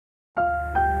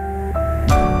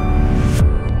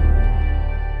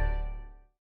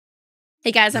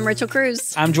Hey guys, I'm Rachel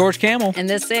Cruz. I'm George Camel. And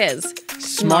this is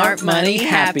Smart Money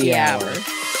Happy Hour.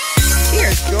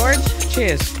 Cheers, George.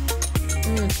 Cheers.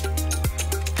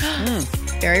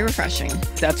 Very refreshing.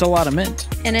 That's a lot of mint.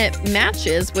 And it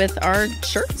matches with our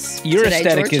shirts Your today,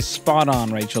 aesthetic George. is spot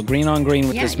on, Rachel. Green on green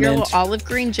with this your mint. little olive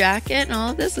green jacket and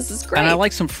all of this. This is great. And I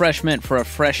like some fresh mint for a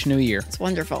fresh new year. It's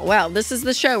wonderful. Well, this is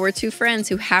the show where two friends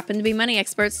who happen to be money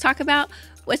experts talk about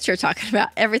what you're talking about.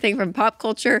 Everything from pop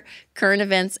culture, current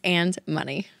events, and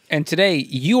money. And today,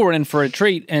 you are in for a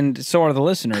treat, and so are the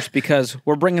listeners, because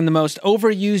we're bringing the most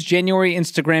overused January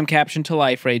Instagram caption to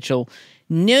life, Rachel.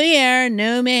 New Year,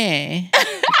 new me.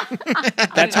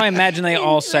 That's how I imagine they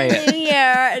all say it. New Year,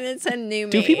 and it's a new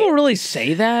me. Do people really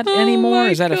say that anymore?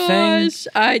 Is that a thing?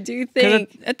 I do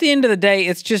think. At the end of the day,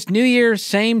 it's just New Year,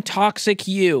 same toxic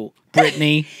you,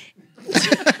 Brittany.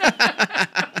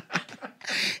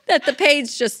 That the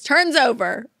page just turns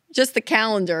over. Just the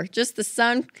calendar. Just the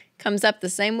sun comes up the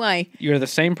same way. You're the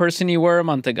same person you were a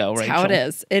month ago, Rachel. That's how it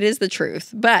is. It is the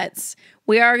truth. But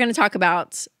we are going to talk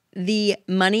about the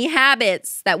money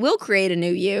habits that will create a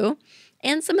new you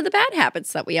and some of the bad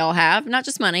habits that we all have. Not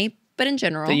just money, but in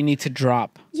general. That you need to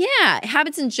drop. Yeah,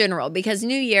 habits in general. Because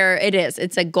New Year,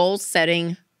 it's a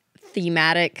goal-setting,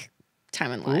 thematic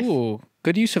time in life. Ooh,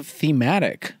 good use of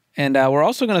thematic. And we're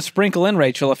also going to sprinkle in,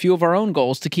 Rachel, a few of our own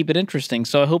goals to keep it interesting.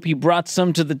 So I hope you brought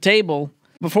some to the table.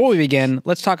 Before we begin,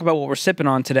 let's talk about what we're sipping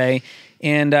on today.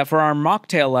 And for our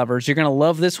mocktail lovers, you're going to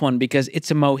love this one because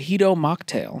it's a mojito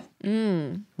mocktail.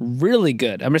 Really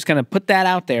good. I'm just going to put that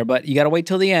out there, but you got to wait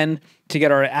till the end to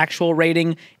get our actual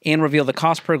rating and reveal the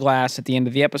cost per glass at the end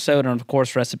of the episode, and of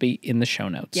course, recipe in the show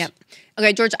notes. Yep.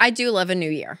 Okay, George, I do love a new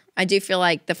year. I do feel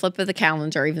like the flip of the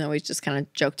calendar, even though we just kind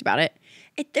of joked about it,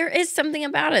 there is something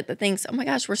about it that thinks, oh my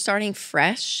gosh, we're starting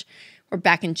fresh. We're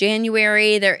back in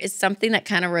January. There is something that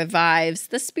kind of revives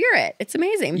the spirit. It's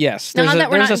amazing. Yes, Now,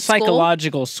 there's a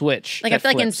psychological switch. Like I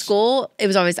feel like in school, it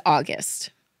was always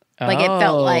August. Like it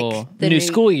felt like the new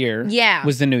school year Yeah.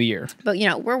 was the new year. But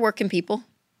we're working people.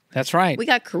 That's right. We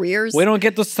got careers. We don't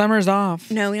get the summers off.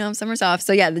 No, we don't have summers off.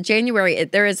 So yeah, the January,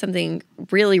 there is something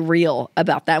really real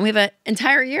about that. And we have an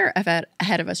entire year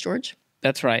ahead of us, George.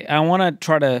 That's right. I want to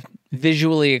try to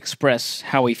visually express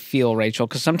how we feel, Rachel,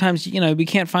 because sometimes, we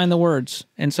can't find the words.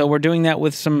 And so we're doing that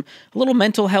with a little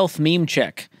mental health meme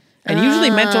check. And usually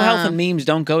mental health and memes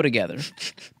don't go together.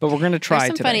 But we're going to try There's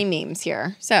some today. funny memes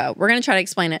here. So we're going to try to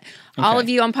explain it. All of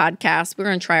you on podcasts, we're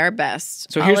going to try our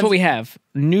best. So here's what we have.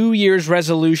 New Year's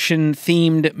resolution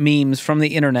themed memes from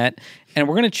the internet. And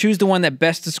we're going to choose the one that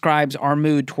best describes our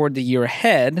mood toward the year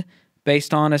ahead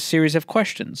based on a series of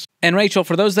questions. And Rachel,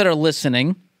 for those that are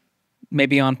listening,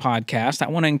 maybe on podcast, I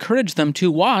want to encourage them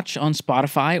to watch on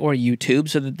Spotify or YouTube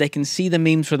so that they can see the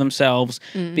memes for themselves.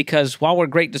 Because while we're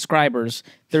great describers,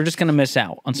 they're just going to miss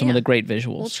out on some of the great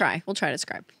visuals. We'll try to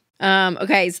describe.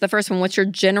 Okay, so the first one, what's your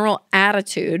general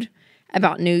attitude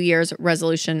about New Year's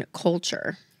resolution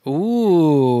culture?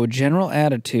 Ooh, general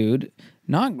attitude,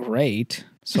 not great.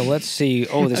 So let's see.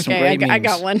 Oh, there's some great memes. I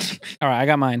got one. All right, I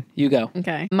got mine. You go.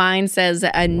 Okay. Mine says,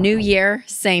 a new year,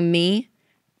 same me,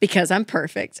 because I'm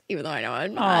perfect, even though I know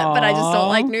I'm not. But I just don't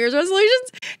like New Year's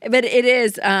resolutions. But it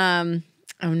is, oh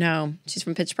no, she's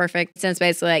from Pitch Perfect. So it's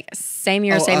basically like, same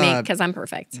year, same me, because I'm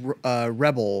perfect.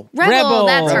 Rebel. Rebel,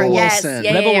 that's her. Rebel Yes. Wilson.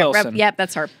 Yeah, Rebel yeah. Wilson. Yep,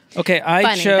 that's her. Okay, I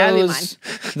Funny. That would be chose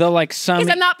the some.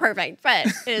 Because I'm not perfect, but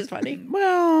it is funny.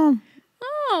 Well,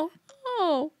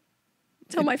 Oh.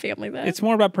 Tell my family that. it's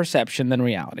more about perception than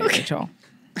reality, Rachel.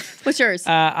 What's yours?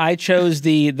 I chose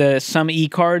the some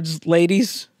e-cards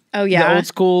ladies. Oh, yeah. The old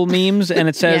school memes, and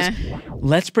it says,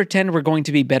 let's pretend we're going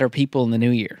to be better people in the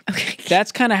new year. Okay.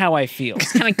 That's kind of how I feel.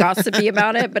 Kind of gossipy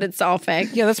about it, but it's all fake.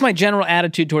 Yeah, that's my general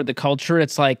attitude toward the culture.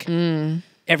 It's like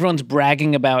everyone's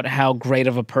bragging about how great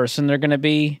of a person they're going to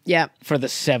be for the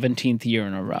 17th year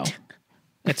in a row.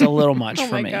 It's a little much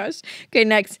for me. Oh my gosh. Okay,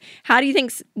 next. How do you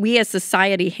think we as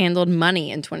society handled money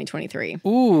in 2023?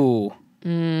 Ooh.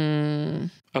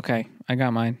 Okay, I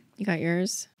got mine. You got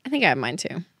yours? I think I have mine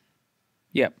too.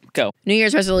 Yep, go. New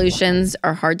Year's resolutions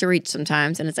are hard to reach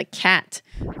sometimes, and it's a cat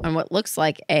on what looks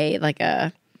like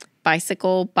a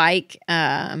bicycle bike,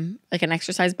 like an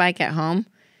exercise bike at home.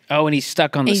 Oh, and he's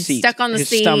stuck on the seat. He's stuck on the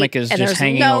seat. His stomach is just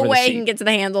hanging over the seat. There's no way he can get to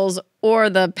the handles or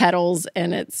the pedals,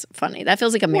 and it's funny. That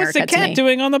feels like America to me. What's the cat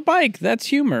doing on the bike? That's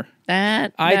humor.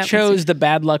 I chose the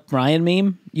Bad Luck Brian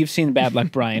meme. You've seen Bad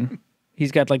Luck Brian.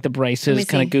 He's got like the braces,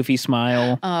 kind of goofy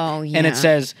smile. Oh, yeah. And it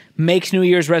says, makes New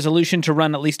Year's resolution to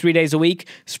run at least 3 days a week,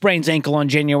 sprains ankle on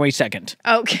January 2nd.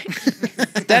 Okay.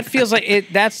 That feels like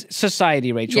it. That's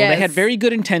society, Rachel. Yes. They had very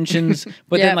good intentions,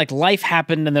 but then like life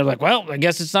happened and they're like, well, I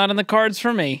guess it's not in the cards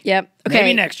for me. Yep. Okay.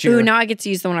 Maybe next year. Ooh, now I get to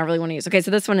use the one I really want to use. Okay,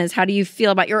 so this one is, how do you feel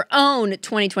about your own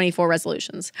 2024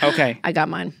 resolutions? Okay. I got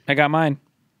mine.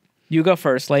 You go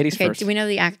first. Ladies first. Do we know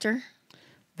the actor?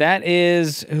 That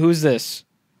is, who's this?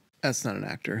 That's not an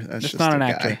actor. That's just not a an guy.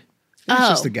 actor. That's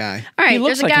just a guy. All right, He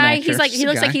looks there's a like an guy. actor. He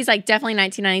looks guy. like he's like definitely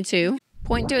 1992.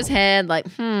 Point to his head like,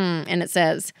 and it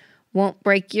says, won't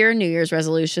break your New Year's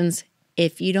resolutions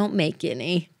if you don't make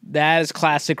any. That is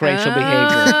classic Rachel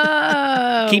behavior.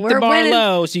 Oh, Keep the bar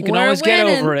low so you can always get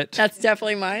over it. That's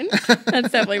definitely mine.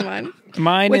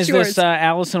 Mine What's is yours? this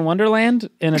Alice in Wonderland,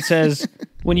 and it says,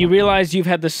 when you realize you've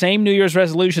had the same New Year's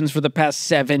resolutions for the past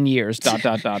 7 years, ...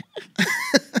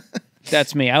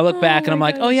 That's me. I look back and I'm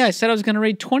like, oh yeah, I said I was going to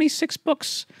read 26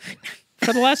 books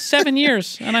for the last 7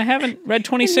 years, and I haven't read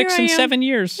 26 in 7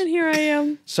 years. And here I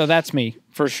am. So that's me,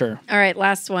 for sure. All right,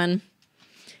 last one.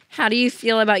 How do you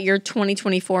feel about your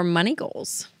 2024 money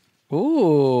goals?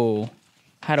 Ooh,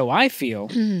 how do I feel?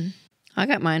 I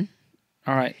got mine.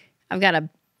 All right. I've got a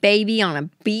baby on a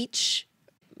beach,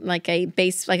 like a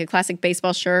classic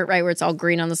baseball shirt, right, where it's all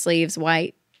green on the sleeves,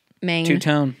 white mane.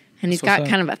 Two-tone. And he's got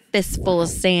kind of a fistful of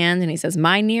sand, and he says,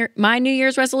 my New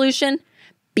Year's resolution,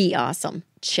 be awesome.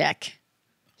 Check.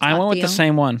 I went with the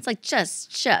same one. It's like,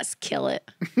 just kill it.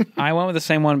 I went with the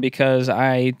same one because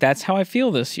that's how I feel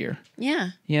this year. Yeah.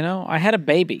 You know, I had a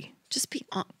baby. Just be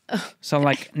So I'm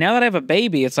like, now that I have a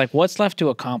baby, it's like, what's left to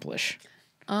accomplish?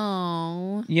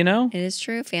 Oh. You know? It is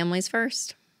true. Families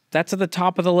first. That's at the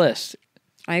top of the list.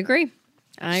 I agree.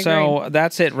 So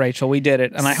that's it, Rachel. We did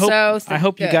it. And I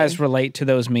hope you guys relate to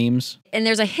those memes. And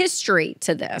there's a history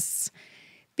to this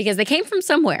because they came from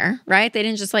somewhere, right? They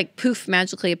didn't just like poof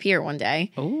magically appear one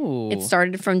day. Ooh. It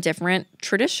started from different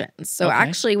traditions. So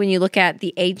actually, when you look at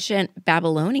the ancient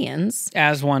Babylonians,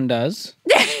 as one does.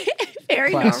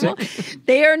 very normal.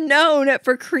 They are known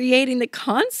for creating the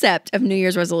concept of New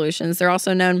Year's resolutions. They're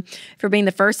also known for being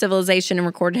the first civilization in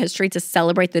recorded history to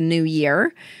celebrate the new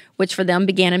year, which for them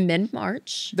began in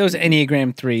mid-March. Those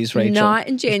Enneagram 3s, Rachel. Not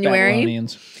in January.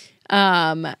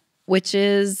 Babylonians. Which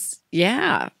is,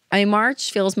 yeah. I mean,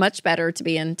 March feels much better to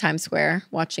be in Times Square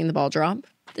watching the ball drop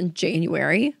than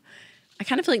January. I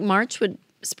kind of feel like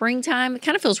springtime, it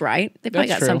kind of feels right. They probably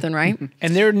got something right.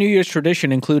 And their New Year's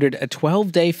tradition included a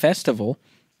 12-day festival,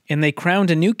 and they crowned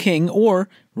a new king or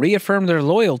reaffirmed their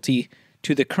loyalty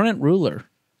to the current ruler.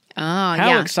 Oh,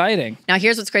 How exciting. Now,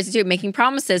 here's what's crazy, too. Making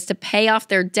promises to pay off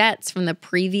their debts from the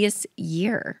previous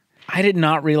year. I did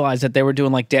not realize that they were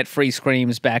doing like debt-free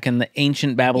screams back in the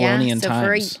ancient Babylonian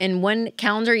times. In one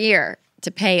calendar year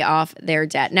to pay off their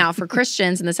debt. Now, for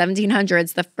Christians in the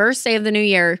 1700s, the first day of the new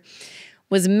year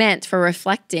was meant for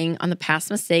reflecting on the past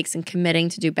mistakes and committing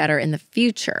to do better in the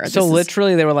future. So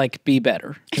literally they were like, be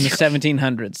better. In the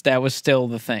 1700s, that was still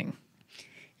the thing.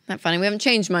 Not funny. We haven't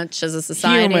changed much as a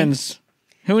society. Humans.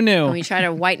 Who knew? When you try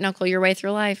to white knuckle your way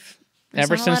through life.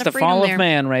 Ever since the fall of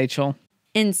man, Rachel.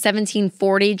 In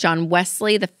 1740, John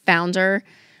Wesley, the founder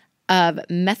of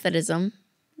Methodism,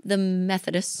 the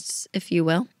Methodists, if you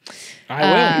will,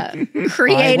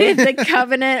 created the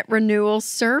Covenant Renewal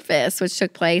Service, which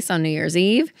took place on New Year's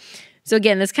Eve. So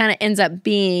again, this kind of ends up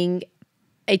being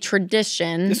a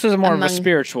tradition. This was more of a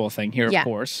spiritual thing here, of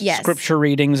course. Yes. Scripture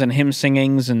readings and hymn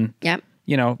singings and, yep.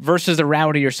 you know, versus the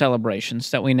rowdier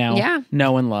celebrations that we now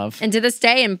know and love. And to this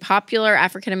day, in popular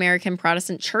African-American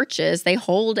Protestant churches, they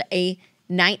hold a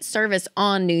night service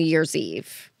on New Year's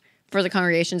Eve for the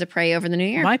congregation to pray over the new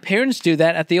year. My parents do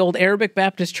that at the old Arabic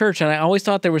Baptist church, and I always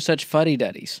thought they were such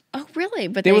fuddy-duddies. Oh, really?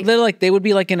 But they would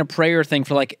be like in a prayer thing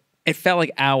for like, it felt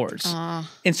like hours.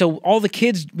 And so all the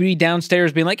kids would be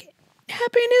downstairs being like,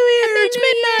 Happy New Year,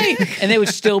 it's midnight. And they would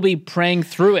still be praying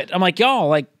through it. I'm like, y'all,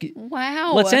 like,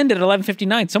 wow. Let's end at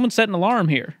 11:59. Someone set an alarm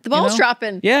here. The ball's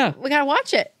dropping. Yeah. We got to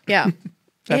watch it. Yeah.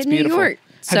 That's in beautiful. New York.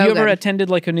 Have you ever attended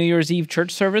like a New Year's Eve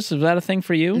church service? Is that a thing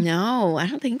for you? No, I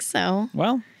don't think so.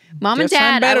 Well, Mom and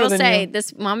Dad, I will say,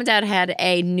 Mom and Dad had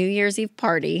a New Year's Eve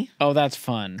party. Oh, that's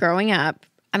fun. Growing up.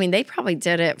 I mean, they probably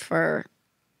did it for,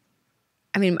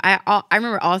 I mean, I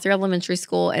remember all through elementary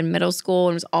school and middle school,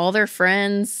 and it was all their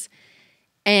friends.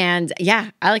 And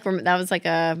yeah, I like that was like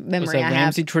a memory I have.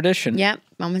 Ramsey tradition. Yep.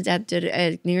 Mom and Dad did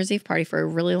a New Year's Eve party for a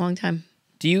really long time.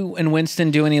 Do you and Winston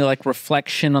do any like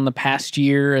reflection on the past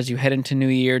year as you head into New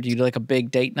Year? Do you do like a big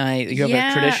date night? Do you have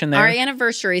a tradition there? Our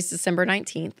anniversary is December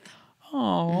 19th.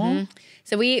 Oh.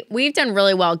 So we've done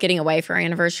really well getting away for our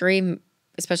anniversary,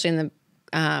 especially in the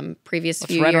previous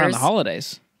It's few right years. around the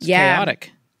holidays. It's Yeah.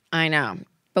 chaotic. I know.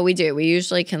 But we do. We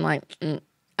usually can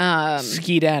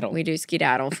Skedaddle. we do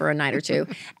skedaddle for a night or two.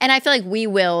 And I feel like we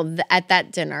will, at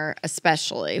that dinner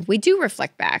especially, we do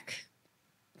reflect back,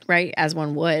 right? As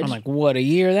one would. I'm like, what a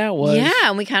year that was. Yeah,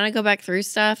 and we kind of go back through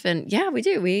stuff. And yeah, we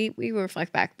do. We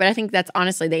reflect back. But I think that's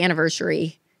honestly, the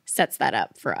anniversary sets that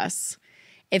up for us.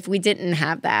 If we didn't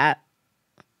have that.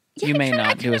 Yeah, You may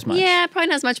not do as much. Yeah, probably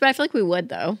not as much. But I feel like we would,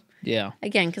 though. Yeah.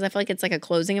 Again, because I feel like it's like a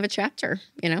closing of a chapter,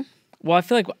 you know? Well, I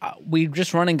feel like we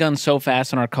just run and gun so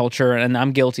fast in our culture, and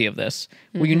I'm guilty of this,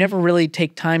 where you never really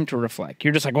take time to reflect.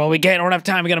 You're just like, well, we don't have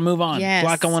time. We got to move on. Yes. A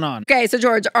lot going on. Okay, so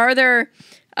George, are there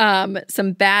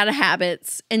some bad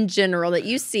habits in general that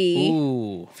you see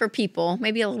Ooh. for people?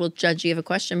 Maybe a little judgy of a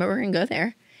question, but we're going to go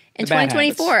there. In The bad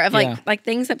 2024 habits. of Yeah. like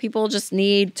things that people just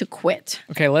need to quit.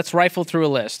 Okay, let's rifle through a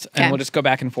list, and Okay. we'll just go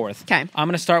back and forth. Okay. I'm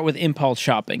going to start with impulse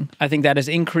shopping. I think that has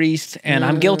increased, and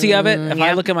I'm guilty of it. If I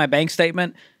yeah. look at my bank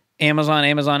statement,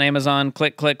 Amazon,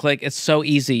 click, click, click. It's so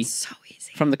easy So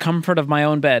easy. from the comfort of my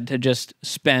own bed to just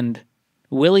spend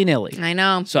willy-nilly. I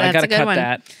know. So I That's got to a good cut one.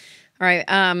 that. All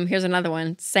right, here's another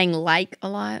one. Saying like a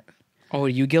lot. Oh, are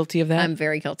you guilty of that? I'm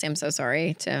very guilty. I'm so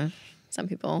sorry to some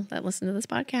people that listen to this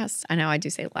podcast. I know I do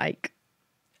say like.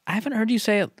 I haven't heard you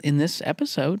say it in this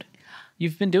episode.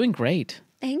 You've been doing great.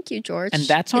 Thank you, George. And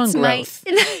that's on It's growth. nice.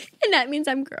 And that means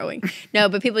I'm growing. No,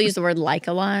 but people use the word like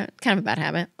a lot. Kind of a bad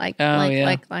habit. Like, Oh,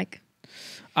 yeah. like.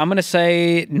 I'm going to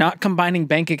say not combining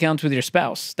bank accounts with your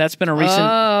spouse. That's been a recent...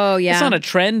 Oh, yeah. It's not a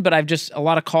trend, but a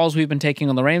lot of calls we've been taking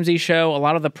on the Ramsey show, a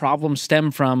lot of the problems stem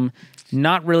from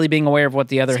not really being aware of what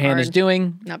the other hand is hard.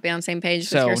 doing. Not be on the same page with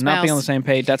So your spouse. not being on the same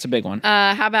page, that's a big one.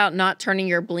 How about not turning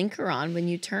your blinker on when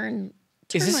you turn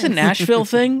Is this a lanes? Nashville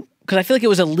thing? Because I feel like it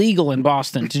was illegal in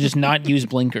Boston to just not use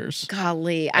blinkers.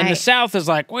 Golly. And the South is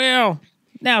like, well,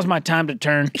 now's my time to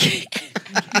turn.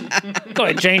 Go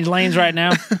ahead, change lanes right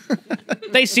now.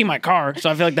 They see my car, so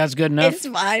I feel like that's good enough. It's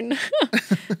fine.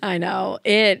 I know.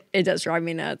 It does drive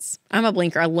me nuts. I'm a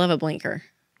blinker. I love a blinker.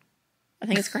 I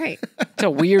think it's great. It's a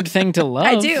weird thing to love.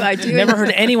 I do. Never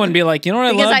heard anyone be like, you know what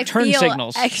I Because love? I Turn feel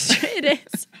signals. extra. It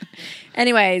is.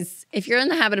 Anyways, if you're in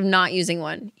the habit of not using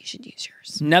one, you should use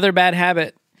yours. Another bad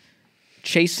habit,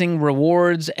 chasing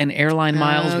rewards and airline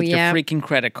miles with yeah. your freaking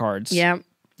credit cards. Yep.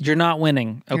 You're not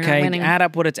winning, okay? not winning. Add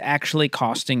up what it's actually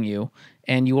costing you,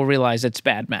 and you will realize it's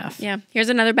bad math. Yeah. Here's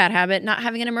another bad habit, not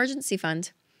having an emergency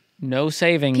fund. No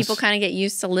savings. People kind of get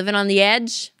used to living on the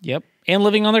edge. Yep. And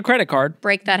living on their credit card.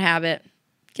 Break that habit.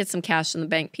 Get some cash in the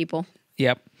bank, people.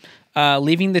 Yep.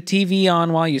 Leaving the TV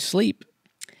on while you sleep.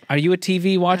 Are you a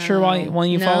TV watcher while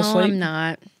you fall asleep? No, I'm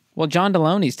not. Well, John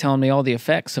Deloney's telling me all the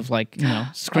effects of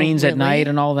screens at really? night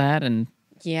and all that, and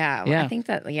Yeah. Yeah. I think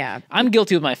that, yeah. I'm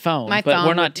guilty with my phone, My but phone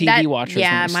we're not would- TV watchers.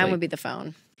 Yeah, when we mine sleep. would be the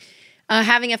phone.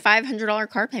 Having a $500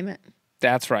 car payment.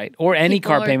 That's right. Or any People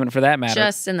car are payment for that matter.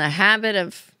 Just in the habit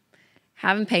of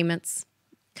having payments.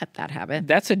 Cut that habit.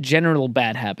 That's a general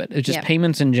bad habit. It's just Yep.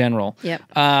 payments in general. Yep.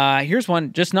 Here's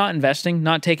one. Just not investing,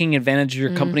 not taking advantage of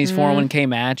your company's 401k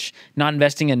match, not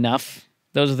investing enough.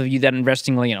 Those of you that are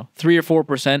investing, 3 or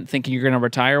 4%, thinking you're going to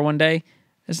retire one day.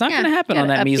 It's not going to happen on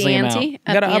that measly amount. You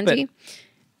got to up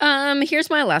it. Here's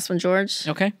my last one, George.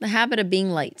 Okay. The habit of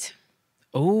being late.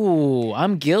 Oh,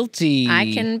 I'm guilty.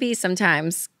 I can be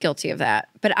sometimes guilty of that,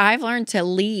 but I've learned to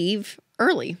leave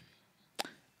early.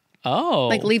 Oh.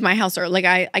 Like leave my house early.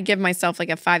 Like I give myself like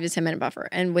a 5 to 10 minute buffer.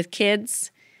 And with kids,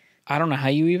 I don't know how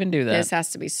you even do that. this has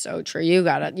to be so true. You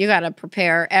gotta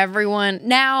prepare everyone.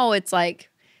 Now it's like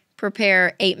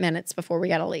prepare 8 minutes before we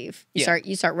gotta leave. You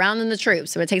start rounding the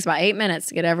troops. So it takes about 8 minutes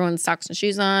to get everyone's socks and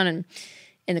shoes on and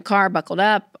in the car, buckled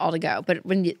up, all to go. But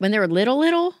when they were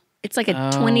little, it's like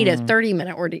a 20 to 30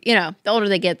 minute order. The older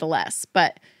they get, the less.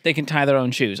 But They can tie their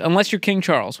own shoes. Unless you're King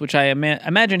Charles, which I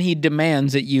imagine he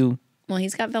demands that you... well,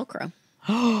 he's got Velcro.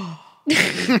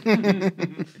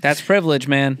 That's privilege,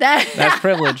 man. That's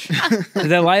privilege. Does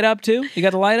that light up too? You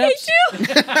got the light ups? They do.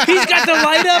 He's got the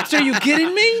light ups. Are you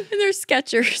kidding me? And they're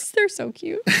Skechers. They're so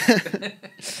cute.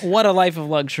 What a life of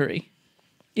luxury.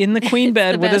 In the queen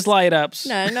bed with his best. light ups.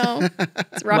 No,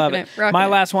 it's Love rocking it. it. My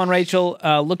last one, Rachel,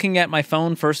 looking at my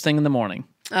phone first thing in the morning.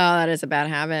 Oh, that is a bad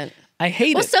habit. I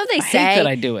hate Well, it. so they I say. hate that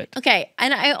I do it. Okay,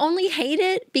 and I only hate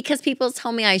it because people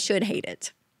tell me I should hate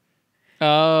it.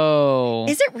 Oh.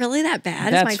 Is it really that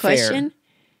bad? That's is my question.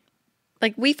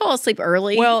 Like we fall asleep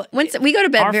early. Well, once we go to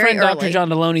bed our very friend early. Dr. John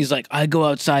Deloney's like, I go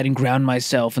outside and ground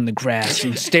myself in the grass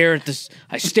and stare at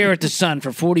the sun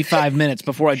for 45 minutes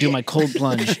before I do my cold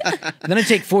plunge. Then I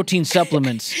take 14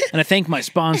 supplements and I thank my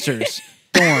sponsors.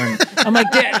 Thorn. I'm like,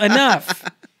 enough.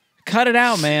 Cut it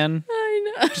out, man. I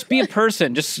I know. Just be a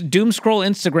person. Just doom scroll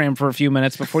Instagram for a few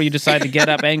minutes before you decide to get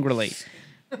up angrily.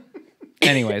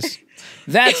 Anyways,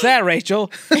 that's that,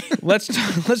 Rachel. Let's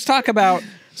talk about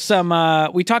some.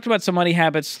 We talked about some money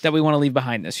habits that we want to leave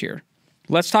behind this year.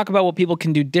 Let's talk about what people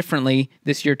can do differently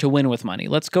this year to win with money.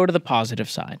 Let's go to the positive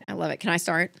side. I love it. Can I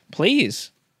start?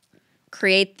 Please.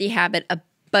 Create the habit of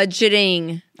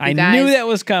budgeting. I knew that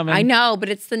was coming. I know, but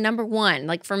it's the number one.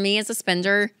 Like for me as a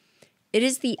spender,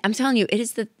 I'm telling you, it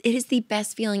is the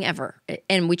best feeling ever.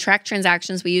 And we track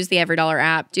transactions. We use the EveryDollar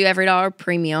app, do EveryDollar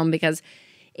Premium because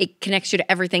it connects you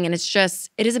to everything. And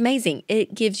it is amazing.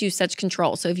 It gives you such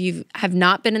control. So if you have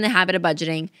not been in the habit of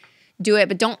budgeting, do it,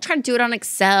 but don't try to do it on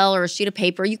Excel or a sheet of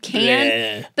paper. You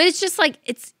can, but it's just like,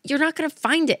 you're not going to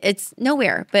find it. It's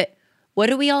nowhere. But what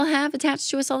do we all have attached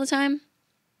to us all the time?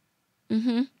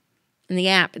 In the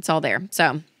app, it's all there.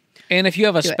 So, and if you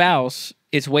have a spouse,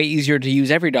 it's way easier to use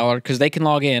EveryDollar because they can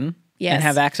log in and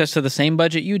have access to the same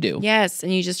budget you do. Yes,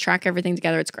 and you just track everything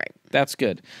together. It's great. That's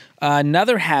good.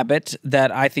 Another habit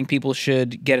that I think people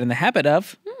should get in the habit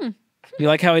of. You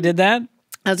like how I did that?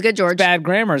 That was good, George. It's bad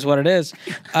grammar is what it is.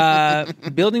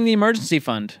 Building the emergency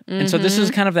fund. And so this is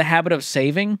kind of the habit of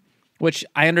saving, which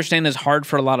I understand is hard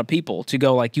for a lot of people to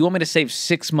go like, you want me to save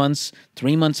 6 months,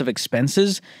 3 months of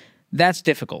expenses? That's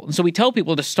difficult. And so we tell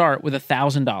people to start with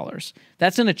 $1,000.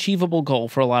 That's an achievable goal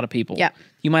for a lot of people. Yeah.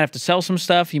 You might have to sell some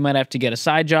stuff. You might have to get a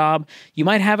side job. You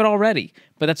might have it already.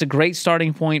 But that's a great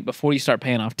starting point before you start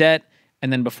paying off debt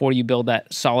and then before you build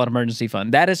that solid emergency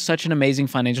fund. That is such an amazing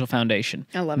financial foundation.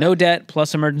 I love it. No debt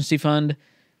plus emergency fund.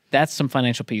 That's some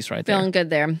financial peace right there. Feeling good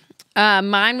there.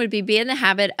 Mine would be in the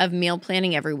habit of meal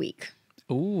planning every week.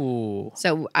 Ooh.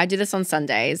 So I do this on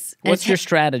Sundays. What's your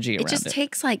strategy around it? It just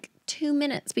takes like 2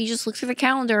 minutes, but you just look through the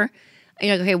calendar and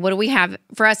you're like, okay, what do we have?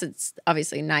 For us, it's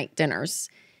obviously night dinners.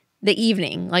 The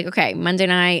evening, like, okay, Monday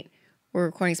night, we're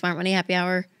recording Smart Money Happy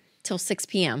Hour till 6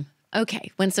 p.m.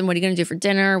 Okay, Winston, what are you going to do for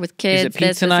dinner with kids? Is it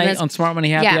pizza night on Smart Money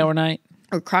Happy Hour night?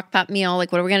 Or crock pot meal,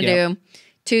 like what are we going to do?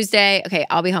 Tuesday, okay,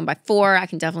 I'll be home by 4. I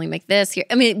can definitely make this here.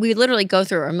 I mean, we literally go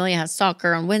through. Amelia has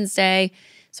soccer on Wednesday,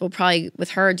 so we'll probably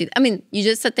with her do. I mean, you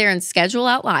just sit there and schedule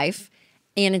out life,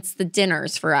 and it's the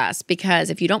dinners for us because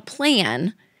if you don't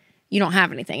plan, you don't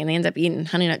have anything, and they end up eating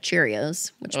Honey Nut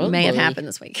Cheerios, which may have happened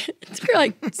this week. It's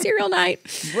like cereal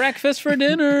night, breakfast for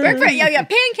dinner,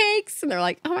 pancakes, and they're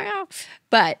like, oh my god!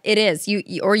 But it is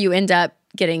you end up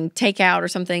getting takeout or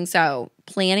something. So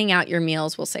planning out your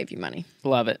meals will save you money.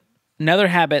 Love it. Another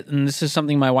habit, and this is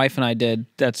something my wife and I did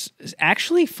that's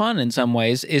actually fun in some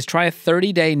ways, is try a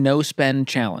 30-day no-spend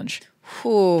challenge.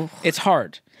 Ooh. It's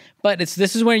hard, but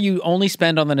this is where you only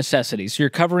spend on the necessities. You're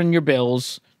covering your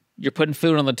bills, you're putting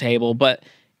food on the table, but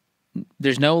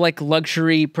there's no like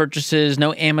luxury purchases,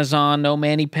 no Amazon, no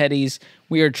mani-pedis.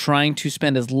 We are trying to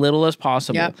spend as little as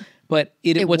possible. Yep. But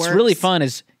what's works. really fun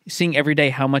is seeing every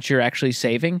day how much you're actually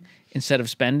saving instead of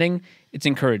spending. It's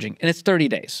encouraging. And it's 30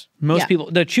 days. Most people,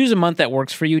 choose a month that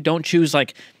works for you. Don't choose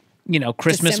like,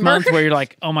 Christmas December. month where you're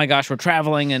like, oh my gosh, we're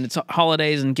traveling and it's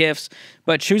holidays and gifts.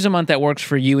 But choose a month that works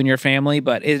for you and your family.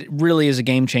 But it really is a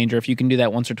game changer if you can do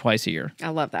that once or twice a year. I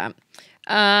love that.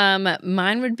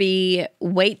 Mine would be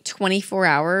wait 24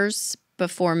 hours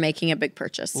before making a big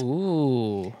purchase.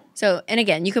 Ooh. So, and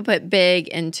again, you could put big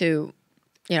into,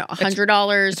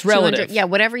 $100. It's relative. Yeah,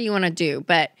 whatever you want to do.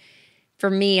 But for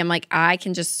me, I'm like, I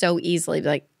can just so easily be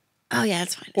like, oh yeah,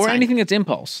 that's fine. Or anything that's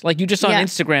impulse. Like you just saw an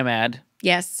Instagram ad.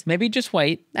 Yes. Maybe just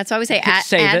wait. That's why we say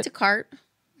add to cart.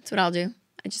 That's what I'll do.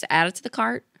 I just add it to the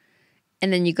cart.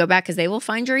 And then you go back because they will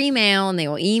find your email and they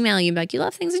will email you like, you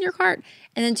left things in your cart.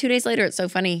 And then 2 days later, it's so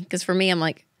funny because for me, I'm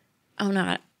like, oh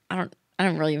no, I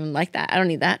don't really even like that. I don't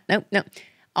need that. Nope.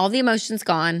 All the emotion's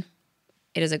gone.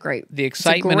 It is the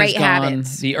excitement is gone. Habit.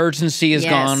 The urgency is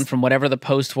gone from whatever the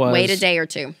post was. Wait a day or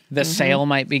two. The sale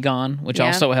might be gone, which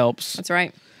also helps. That's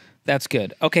right. That's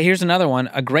good. Okay, here's another one.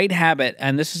 A great habit,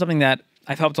 and this is something that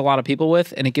I've helped a lot of people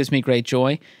with, and it gives me great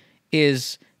joy,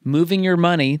 is moving your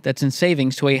money that's in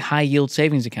savings to a high-yield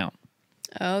savings account.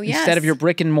 Oh, yes. Instead of your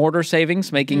brick-and-mortar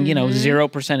savings making,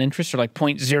 0% interest or like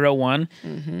 0.01,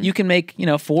 you can make,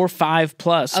 4, 5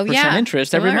 plus percent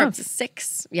interest every month.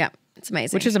 6. Yeah. It's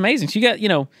amazing. Which is amazing. So you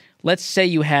got, let's say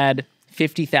you had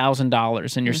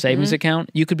 $50,000 in your savings account.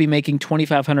 You could be making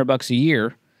 $2,500 a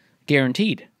year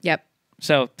guaranteed. Yep.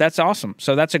 So that's awesome.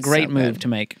 So that's a great move to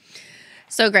make.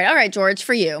 So great. All right, George,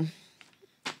 for you.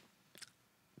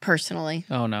 Personally.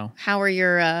 Oh, no. How are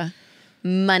your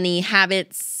money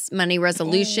habits, money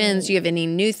resolutions? Do you have any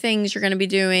new things you're going to be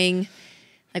doing?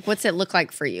 Like, what's it look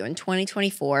like for you in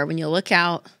 2024 when you look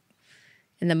out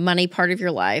in the money part of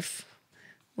your life?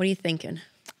 What are you thinking?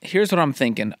 here's what I'm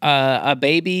thinking. A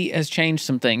baby has changed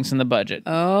some things in the budget.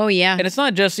 Oh, yeah. And it's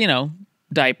not just,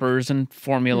 diapers and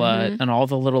formula and all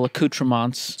the little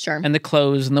accoutrements. Sure. And the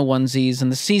clothes and the onesies and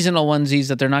the seasonal onesies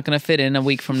that they're not going to fit in a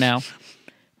week from now.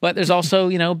 But there's also,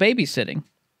 babysitting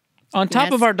on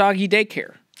top of our doggy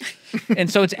daycare. And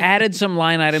so it's added some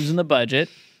line items in the budget,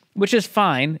 which is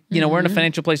fine. We're in a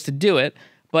financial place to do it.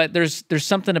 But there's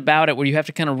something about it where you have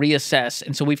to kind of reassess.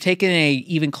 And so we've taken a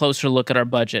even closer look at our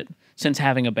budget since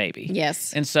having a baby.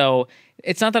 Yes. And so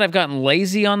it's not that I've gotten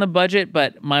lazy on the budget,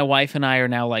 but my wife and I are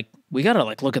now like, we got to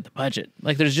look at the budget.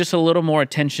 There's just a little more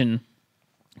attention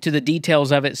to the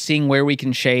details of it, seeing where we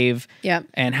can shave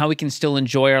and how we can still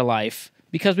enjoy our life,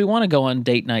 because we want to go on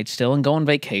date nights still and go on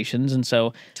vacations. And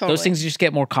so those things just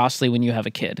get more costly when you have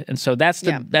a kid. And so that's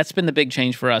been the big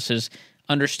change for us, is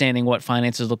understanding what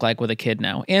finances look like with a kid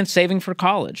now, and saving for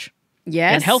college.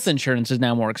 Yes. And health insurance is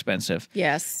now more expensive.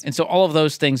 Yes. And so all of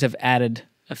those things have added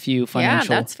a few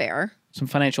financial... Yeah, that's fair. Some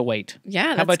financial weight. Yeah,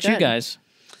 that's How about good. you guys?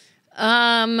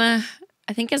 I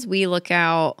think as we look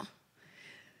out,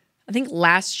 I think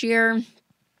last year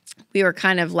we were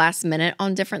kind of last minute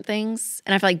on different things,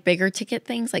 and I feel like bigger ticket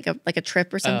things, like a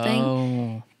trip or something.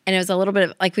 Oh. And it was a little bit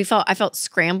of I felt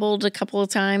scrambled a couple of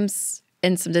times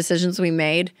in some decisions we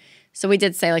made. So we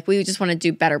did say we just want to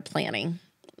do better planning.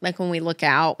 When we look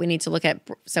out, we need to look at,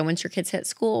 so once your kids hit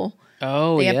school,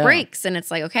 they have breaks, and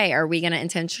it's okay, are we going to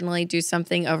intentionally do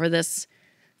something over this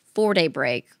 4-day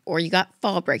break, or you got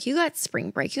fall break, you got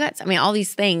spring break, all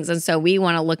these things. And so we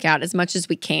want to look out as much as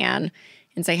we can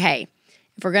and say, hey,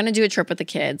 if we're going to do a trip with the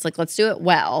kids, let's do it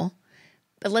well,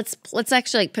 but let's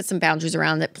actually put some boundaries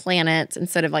around it, plan it,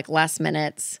 instead of last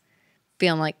minute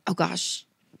feeling like, oh gosh,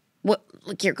 what,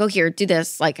 go here, do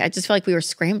this. I just feel like we were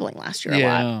scrambling last year a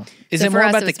lot. Is it more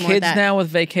about the kids now with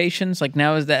vacations?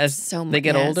 Now is that as they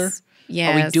get older?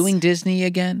 Yes. Are we doing Disney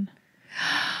again?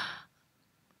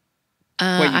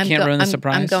 Wait, you can't ruin the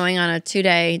surprise? I'm going on a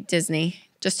 2-day Disney.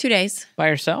 Just 2 days. By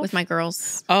yourself? With my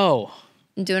girls. Oh.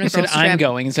 I'm doing a girls trip. I'm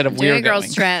going instead of we're going. Doing a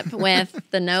girls trip with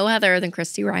the no other than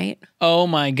Christy Wright. Oh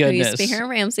my goodness. Who used to be Hannah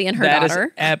Ramsey and her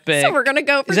daughter. That is epic. So we're going to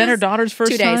go for Is that her daughter's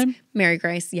first 2 days. time? Mary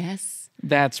Grace, yes.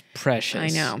 That's precious. I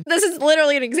know. This is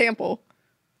literally an example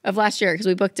of last year, because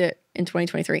we booked it in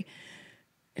 2023.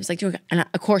 It was and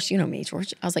of course, you know me,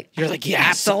 George. I was like, you're like, yes,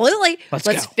 absolutely. Let's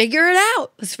go. Figure it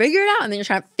out. Let's figure it out. And then you're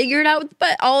trying to figure it out with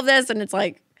all of this. And it's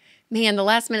man, the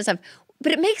last minute stuff.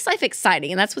 But it makes life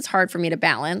exciting. And that's what's hard for me to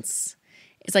balance.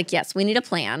 It's yes, we need a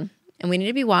plan, and we need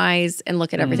to be wise and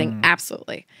look at everything.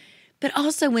 Absolutely. But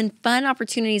also when fun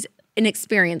opportunities and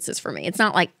experiences for me, it's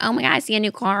not oh my God, I see a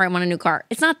new car, I want a new car.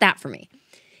 It's not that for me.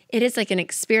 It is an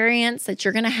experience that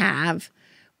you're going to have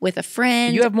with a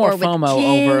friend. You have more or with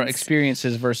FOMO over kids.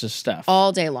 Experiences versus stuff.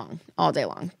 All day long.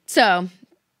 So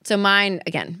mine,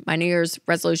 again, my New Year's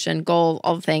resolution, goal,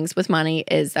 all the things with money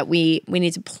is that we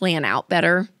need to plan out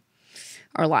better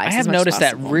our lives. I have noticed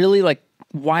that really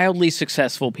wildly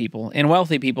successful people and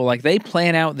wealthy people, they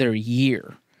plan out their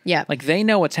year. Yeah. They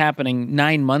know what's happening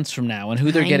 9 months from now and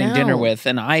who they're getting dinner with.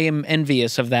 And I am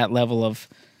envious of that level of,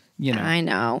 I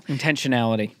know.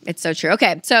 intentionality. It's so true.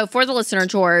 Okay. So for the listener,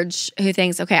 George, who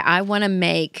thinks, okay, I want to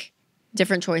make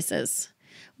different choices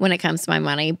when it comes to my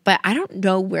money, but I don't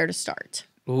know where to start.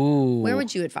 Ooh. Where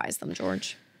would you advise them,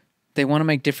 George? They want to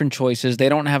make different choices. They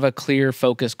don't have a clear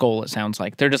focus goal, it sounds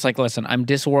like. They're just listen, I'm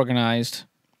disorganized.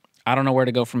 I don't know where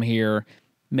to go from here.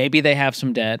 Maybe they have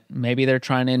some debt. Maybe they're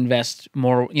trying to invest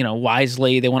more,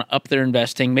 wisely. They want to up their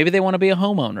investing. Maybe they want to be a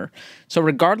homeowner. So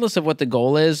regardless of what the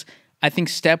goal is, I think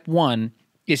step one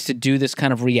is to do this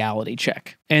kind of reality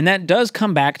check. And that does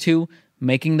come back to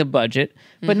making the budget,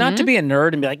 but not to be a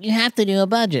nerd and be you have to do a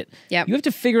budget. Yep. You have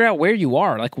to figure out where you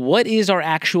are. What is our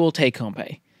actual take-home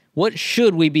pay? What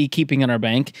should we be keeping in our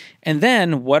bank? And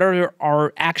then what are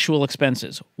our actual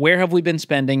expenses? Where have we been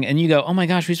spending? And you go, oh my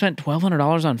gosh, we spent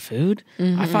 $1,200 on food?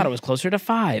 I thought it was closer to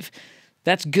 $5,000.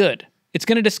 That's good. It's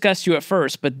going to disgust you at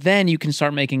first, but then you can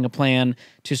start making a plan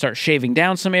to start shaving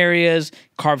down some areas,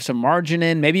 carve some margin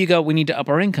in. Maybe you go, we need to up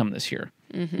our income this year.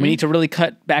 We need to really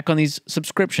cut back on these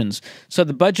subscriptions. So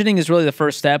the budgeting is really the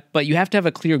first step, but you have to have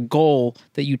a clear goal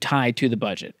that you tie to the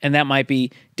budget. And that might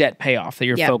be debt payoff that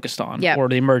you're focused on, or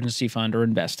the emergency fund or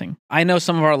investing. I know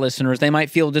some of our listeners, they might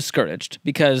feel discouraged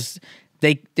because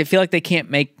they feel like they can't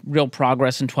make real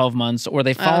progress in 12 months, or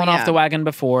they've fallen off the wagon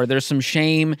before. There's some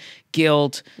shame,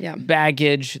 guilt,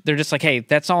 baggage. They're just hey,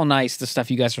 that's all nice, the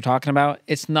stuff you guys are talking about.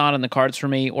 It's not in the cards for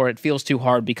me, or it feels too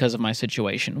hard because of my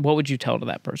situation. What would you tell to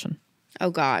that person? Oh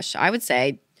gosh, I would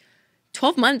say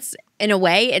 12 months in a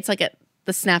way, it's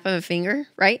the snap of a finger,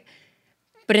 right?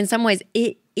 But in some ways,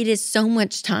 it is so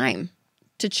much time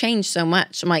to change so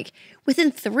much. I'm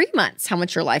within 3 months how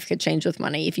much your life could change with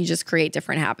money if you just create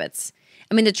different habits.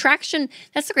 I mean, the traction,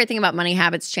 that's the great thing about money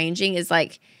habits changing is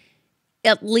like,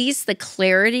 at least the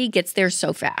clarity gets there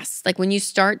so fast. Like when you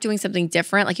start doing something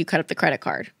different, like you cut up the credit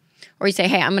card, or you say,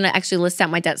 hey, I'm going to actually list out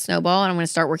my debt snowball and I'm going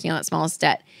to start working on that smallest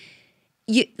debt.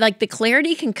 You like the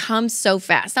clarity can come so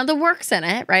fast. Now the work's in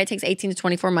it, right? It takes 18 to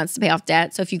 24 months to pay off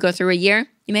debt. So if you go through a year,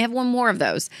 you may have one more of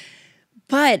those.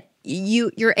 But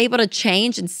you're able to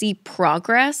change and see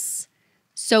progress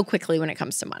so quickly when it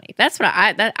comes to money. That's what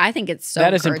I think it's so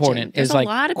that is important. There's is like a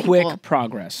lot of quick people,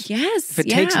 progress. Yes. If it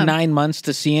takes 9 months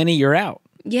to see any, you're out.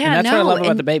 Yeah, and that's what I love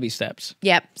about the baby steps.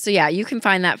 Yep. So yeah, you can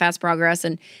find that fast progress.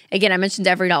 And again, I mentioned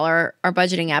EveryDollar, our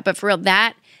budgeting app, but for real,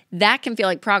 that can feel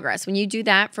like progress. When you do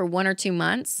that for 1 or 2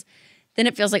 months, then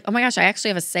it feels like, oh my gosh, I actually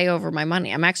have a say over my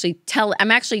money. I'm actually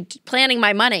planning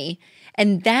my money.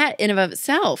 And that in and of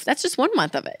itself, that's just 1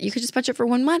 month of it. You could just budget for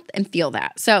 1 month and feel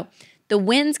that. So the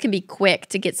wins can be quick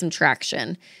to get some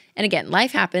traction. And again,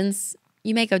 life happens.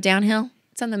 You may go downhill.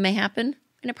 Something may happen,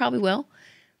 and it probably will.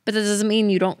 But that doesn't mean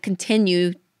you don't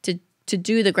continue to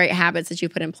do the great habits that you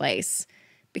put in place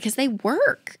because they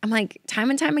work. I'm like, time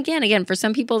and time again. Again, for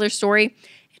some people, their story,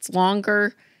 it's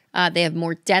longer. They have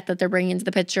more debt that they're bringing into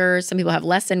the picture. Some people have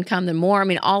less income than more. I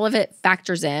mean, all of it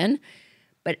factors in.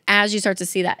 But as you start to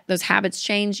see that those habits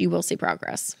change, you will see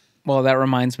progress. Well, that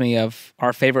reminds me of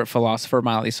our favorite philosopher,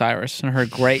 Miley Cyrus, and her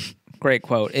great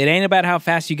quote. It ain't about how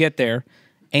fast you get there.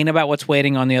 Ain't about what's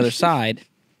waiting on the other side.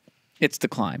 It's the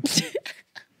climb.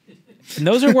 And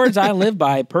those are words I live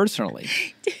by personally.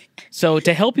 So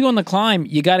to help you on the climb,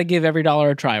 you got to give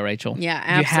EveryDollar a try, Rachel. Yeah,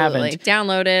 absolutely.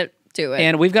 Download it. Do it.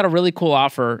 And we've got a really cool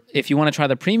offer. If you want to try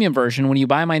the premium version, when you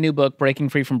buy my new book, Breaking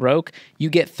Free from Broke, you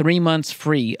get 3 months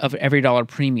free of EveryDollar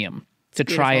Premium to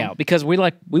try out. Because we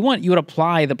want you to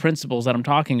apply the principles that I'm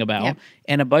talking about. Yep.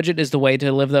 And a budget is the way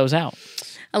to live those out.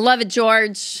 I love it,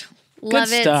 George. Love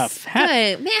good stuff.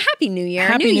 Good. Man, Happy New Year.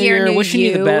 Happy New Year. Wishing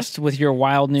you the best with your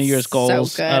wild New Year's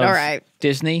goals. So good. All right.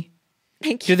 Disney.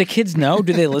 Thank you. Do the kids know?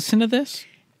 Do they listen to this?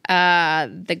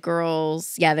 The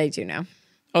girls, yeah, they do know.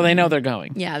 Oh, they know they're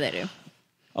going? Yeah, they do.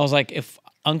 I was like, if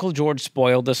Uncle George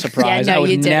spoiled the surprise, I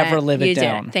would never live it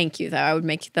down. Thank you, though. I would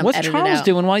make them What's edit Charles it out.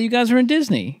 doing while you guys are in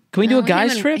Disney? Can we do a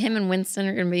guys trip? Him and Winston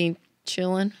are going to be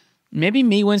chilling. Maybe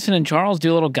me, Winston, and Charles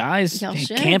do a little guys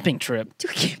camping trip. Do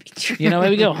a camping trip. You know,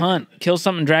 maybe go hunt, kill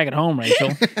something, drag it home, Rachel.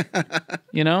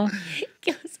 You know?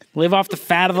 Live off the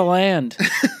fat of the land.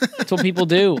 That's what people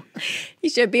do. You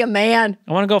should be a man.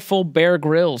 I want to go full Bear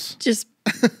Grylls. Just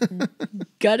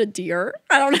gut a deer.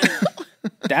 I don't know.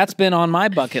 That's been on my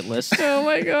bucket list. Oh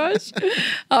my gosh.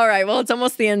 All right. Well, it's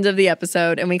almost the end of the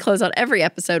episode, and we close out every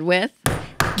episode with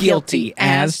Guilty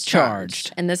as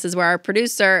charged. And this is where our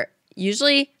producer,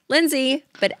 usually Lindsay,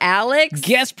 but Alex.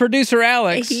 Guest producer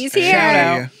Alex. He's here.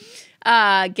 Shout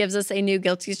out. Gives us a new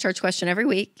guilty as charged question every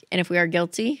week. And if we are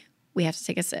guilty, we have to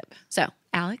take a sip. So,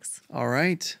 Alex. All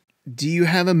right. Do you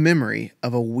have a memory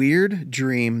of a weird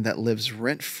dream that lives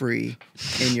rent-free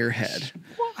in your head?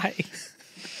 Why?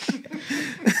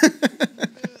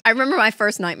 I remember my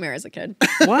first nightmare as a kid.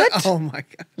 What? Oh my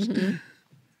gosh. Mm-hmm.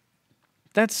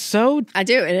 That's so... I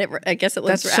do. And I guess it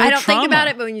lives... So I don't trauma. think about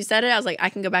it, but when you said it, I was like, I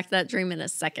can go back to that dream in a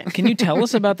second. Can you tell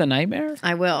us about the nightmare?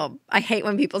 I will. I hate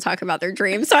when people talk about their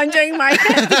dreams, so I'm doing my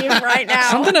theme right now.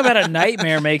 Something about a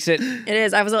nightmare makes it... It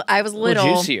is. I was little.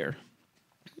 Juicier.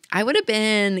 I would have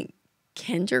been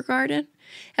kindergarten.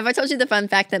 Have I told you the fun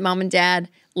fact that Mom and Dad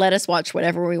let us watch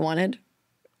whatever we wanted?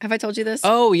 Have I told you this?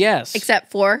 Oh, yes.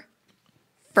 Except for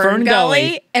Fern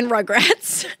Gully and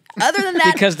Rugrats. Other than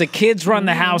that, because the kids run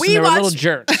the house and they're little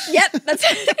jerks. Yep, that's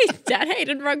Dad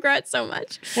hated Rugrats so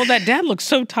much. Well, that dad looked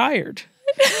so tired.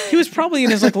 He was probably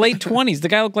in his late 20s. The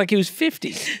guy looked like he was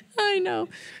 50. I know.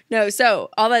 No, so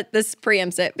all that this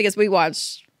preempts it because we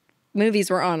watched movies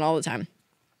were on all the time.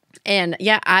 And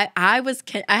yeah, I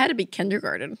had to be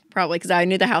kindergarten probably because I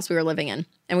knew the house we were living in,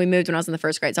 and we moved when I was in the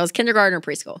first grade. So I was kindergarten or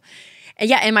preschool. And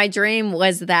yeah, and my dream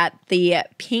was that the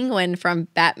penguin from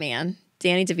Batman,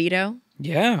 Danny DeVito.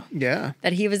 Yeah. Yeah.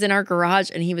 That he was in our garage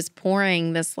and he was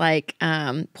pouring this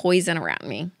poison around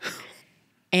me.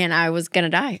 And I was going to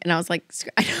die. And I was like,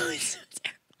 I know, it's so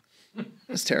terrible.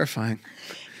 That's terrifying.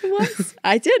 It was.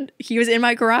 I did. He was in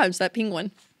my garage, that penguin.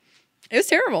 It was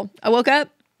terrible. I woke up,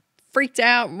 freaked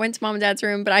out, went to Mom and Dad's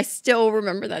room, but I still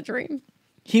remember that dream.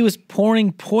 He was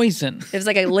pouring poison. It was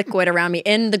like a liquid around me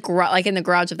in the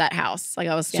garage of that house. Like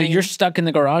I was standing. So you're stuck in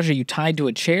the garage? Are you tied to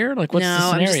a chair? Like what's the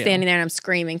scenario? I'm just standing there and I'm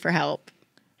screaming for help.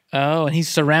 Oh, and he's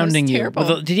surrounding you.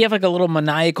 terrible. Did he have like a little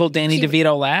maniacal Danny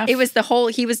DeVito laugh? It was the whole.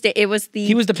 He was the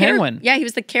penguin. Yeah, he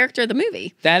was the character of the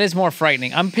movie. That is more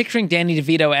frightening. I'm picturing Danny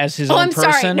DeVito as his own I'm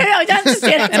person. sorry. No, that's just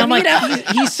Danny DeVito. And I'm like,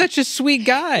 he's such a sweet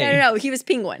guy. No, he was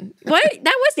Penguin. What?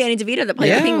 That was Danny DeVito that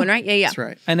played the Penguin, right? Yeah. That's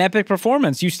right. An epic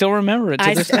performance. You still remember it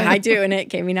to this day. I do, and it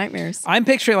gave me nightmares. I'm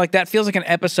picturing like that feels like an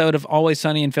episode of Always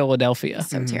Sunny in Philadelphia.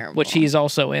 So terrible. Which he's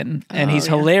also in. And he's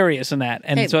hilarious in that.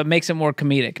 And so it makes it more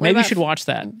comedic. Maybe you should watch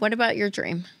that. What about your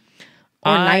dream?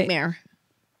 Or nightmare?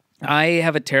 I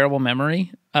have a terrible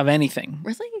memory of anything.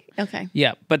 Really? Okay.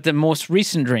 Yeah, but the most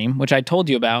recent dream, which I told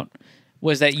you about,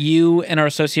 was that you and our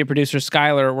associate producer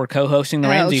Skylar were co-hosting the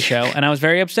Ramsey show, and I was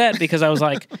very upset because I was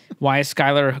like, "Why is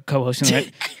Skylar co-hosting the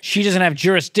Ramsey? She doesn't have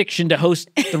jurisdiction to host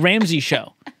the Ramsey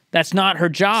show. That's not her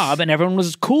job." And everyone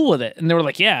was cool with it, and they were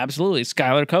like, "Yeah, absolutely.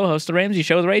 Skylar co-hosts the Ramsey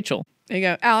show with Rachel." There you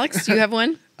go, Alex. Do you have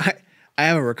one? I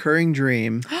have a recurring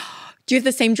dream. Do you have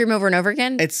the same dream over and over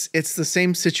again? It's the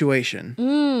same situation,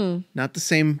 not the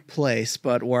same place,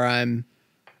 but where I'm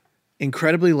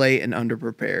incredibly late and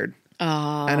underprepared. Oh,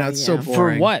 I know it's so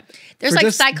boring. For what? There's For like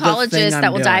just the psychologists thing that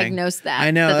I'm will doing. diagnose that.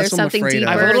 I know, That that's there's what I'm something afraid of.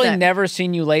 deeper. I've literally that- never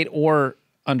seen you late or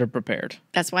underprepared.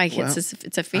 That's why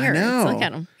it's a fear. I know. Look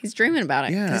at him. He's dreaming about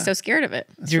it. Yeah. He's so scared of it.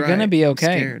 That's You're gonna right. be I'm okay.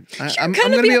 scared. I'm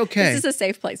Gonna gonna be okay. This is a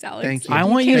safe place, Alex. Thank you. I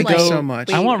want you to Thank go. you so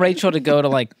much. I want Rachel to go to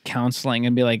like counseling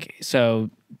and be like, "So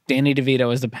Danny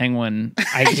DeVito is the penguin.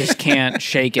 I just can't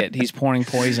shake it. He's pouring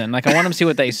poison." Like I want them to see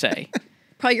what they say.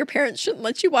 Probably your parents shouldn't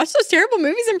let you watch those terrible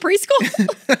movies in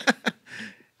preschool.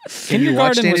 Did you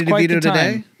watch Kindergarten Danny was quite the DeVito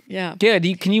today? time. Yeah. Yeah,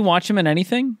 can you watch him in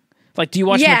anything? Like, do you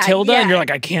watch Yeah, Matilda yeah. and you're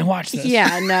like, I can't watch this?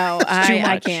 Yeah, no, too I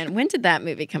much. can't. When did that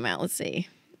movie come out? Let's see.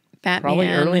 Batman. Probably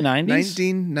early 90s.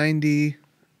 1990.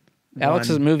 Alex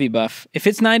is a movie buff. If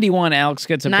it's 91, Alex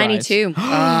gets a prize. 92.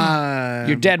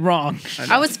 You're dead wrong.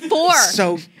 I was 4.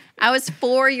 So I was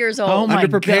 4 years old. Oh my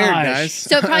underprepared, gosh. guys.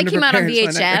 So it probably came out on Underprepared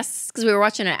is my nightmare. VHS because we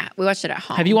watched it at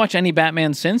home. Have you watched any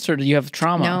Batman since, or do you have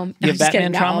trauma? No. You I'm have just Batman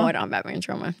kidding. trauma? No, I don't have Batman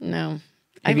trauma. No.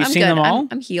 Have you I'm seen good. them all?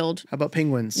 I'm healed. How about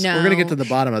penguins? No. We're gonna get to the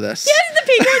bottom of this. The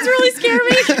penguins really scare me.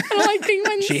 I don't like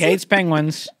penguins. She hates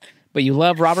penguins, but you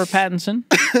love Robert Pattinson.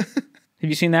 Have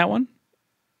you seen that one?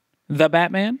 The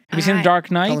Batman? Have you seen The Dark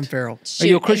Knight? Colin Farrell. Are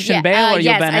you a Christian Bale or are you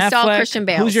yes, a Ben I Affleck? saw Christian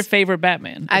Bale. Who's your favorite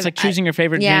Batman? It's like choosing your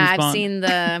favorite James Bond. Yeah, I've seen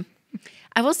the.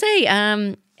 I will say,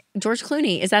 George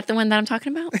Clooney. Is that the one that I'm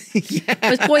talking about? Yeah.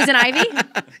 Was Poison Ivy?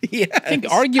 Yeah. I think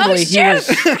arguably he was.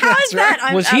 How is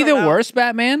that? Was I he don't the know. worst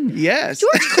Batman? Yes.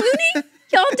 George Clooney?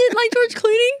 Y'all didn't like George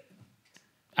Clooney?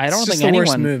 I don't It's think just the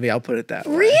worst anyone. movie. I'll put it that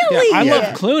way. Really? I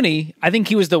love Clooney. I think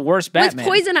he was the worst Was Batman.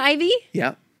 Poison Ivy?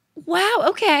 Yeah. Wow.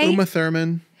 Okay. Uma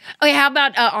Thurman, Okay. How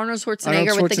about Arnold Schwarzenegger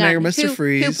Arnold with the gun? Schwarzenegger, Mr.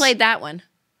 Freeze. Who played that one?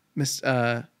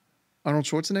 Arnold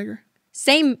Schwarzenegger.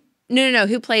 Same. No.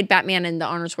 Who played Batman in the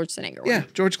Arnold Schwarzenegger one? Yeah,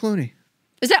 George Clooney.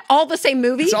 Is that all the same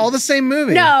movie? It's all the same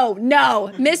movie. No.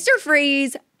 Mr.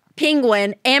 Freeze,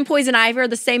 Penguin, and Poison Ivy are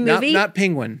the same movie? Not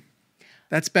Penguin.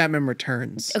 That's Batman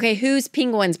Returns. Okay, who's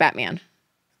Penguin's Batman?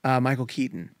 Michael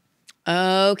Keaton.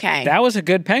 Okay. That was a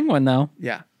good penguin, though.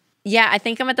 Yeah. Yeah, I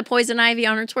think I'm at the Poison Ivy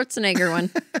Arnold Schwarzenegger one.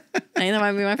 I think that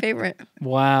might be my favorite.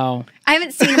 Wow. I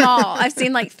haven't seen them all. I've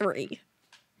seen like 3.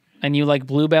 And you like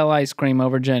Bluebell ice cream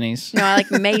over Jenny's. No, I like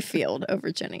Mayfield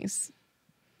over Jenny's.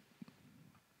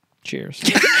 Cheers.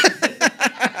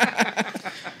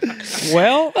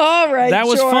 Well, All right, that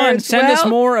was fun. Send us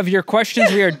more of your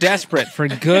questions. We are desperate for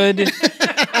good,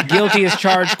 guilty as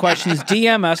charged questions.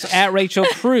 DM us at Rachel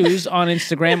Cruz on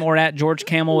Instagram or at George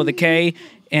Camel with a K,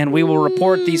 and we will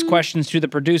report these questions to the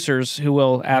producers who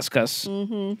will ask us.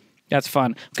 Mm-hmm. That's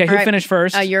fun. Okay, who finished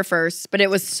first? You're first, but it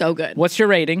was so good. What's your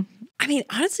rating? I mean,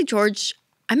 honestly, George,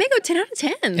 I may go 10 out of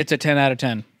 10. It's a 10 out of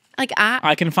 10. Like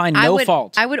I can find no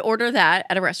fault. I would order that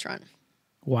at a restaurant.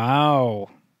 Wow.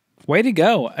 Way to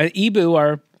go. Ibu,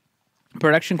 our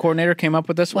production coordinator, came up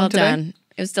with this Well one today. done.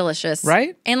 It was delicious.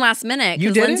 Right? And last minute, You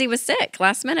because did Lindsay it? was sick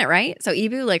last minute, right? So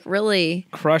Ibu like really,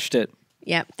 Crushed it.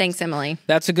 yeah, thanks, Emily.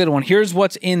 That's a good one. Here's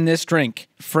what's in this drink.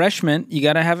 Fresh mint, you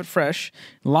got to have it fresh.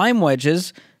 Lime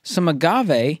wedges, some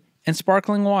agave, and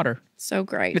sparkling water. So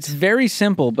great. It's very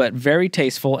simple, but very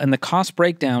tasteful. And the cost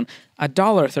breakdown,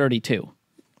 $1.32.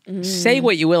 Say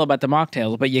what you will about the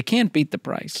mocktails, but you can't beat the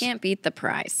price. Can't beat the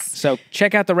price. So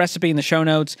check out the recipe in the show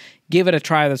notes. Give it a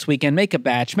try this weekend. Make a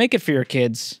batch. Make it for your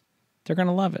kids. They're going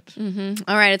to love it.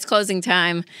 All right, it's closing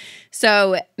time.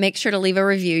 So make sure to leave a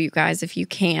review, you guys, if you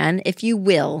can, if you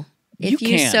will. If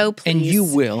you can, so please. and you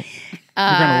will. You're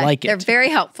going to like it. They're very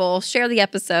helpful. Share the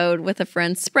episode with a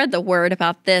friend. Spread the word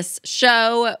about this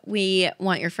show. We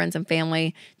want your friends and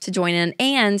family to join in.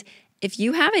 And if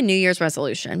you have a New Year's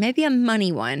resolution, maybe a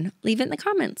money one, leave it in the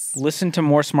comments. Listen to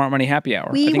more Smart Money Happy Hour.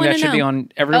 We I think wanna that should be know.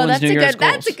 on everyone's New Year's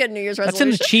goals. That's a good New Year's That's resolution.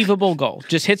 an achievable goal.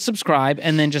 Just hit subscribe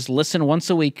and then just listen once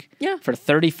a week for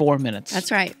 34 minutes.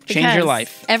 That's right. Change your Because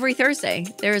life. Every Thursday,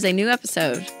 there is a new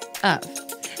episode of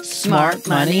Smart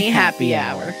Money Happy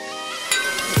Hour.